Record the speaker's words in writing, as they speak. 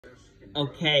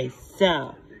Okay,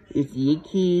 so it's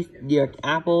Yankees, New York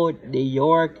Apple, New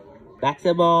York,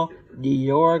 basketball, New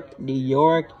York, New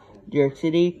York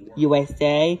City,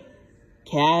 USA,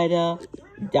 Canada,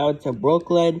 down to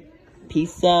Brooklyn,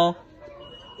 Pizza,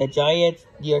 the Giants,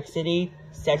 New York City,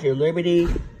 Statue of Liberty,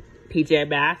 PJ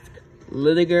Masks,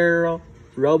 Little Girl,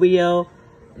 Romeo,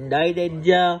 Night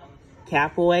Ninja,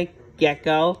 Cowboy,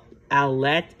 Gecko,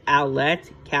 Outlet,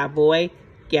 Cowboy,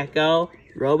 Gecko,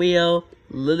 Romeo,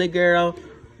 Little Girl,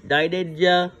 Night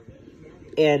Ninja,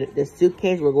 and the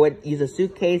suitcase. We're going to use a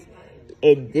suitcase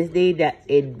in Disney.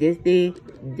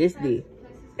 Disney.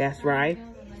 That's right.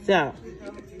 So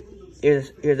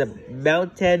here's a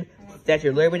mountain, Statue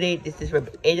of Liberty. This is from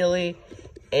Italy.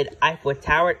 And Eiffel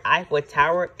Tower. Eiffel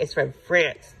Tower is from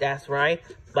France. That's right.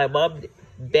 My mom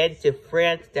been to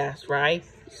France. That's right.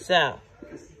 So,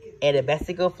 and a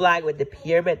Mexico flag with the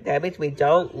pyramid. That means we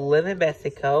don't live in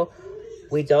Mexico.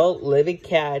 We don't live in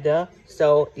Canada.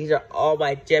 So these are all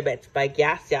my jibbitz, my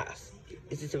gas.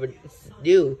 This is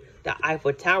new. The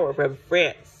Eiffel Tower from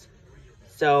France.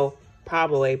 So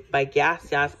probably my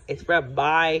gas is from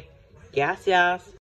my gas.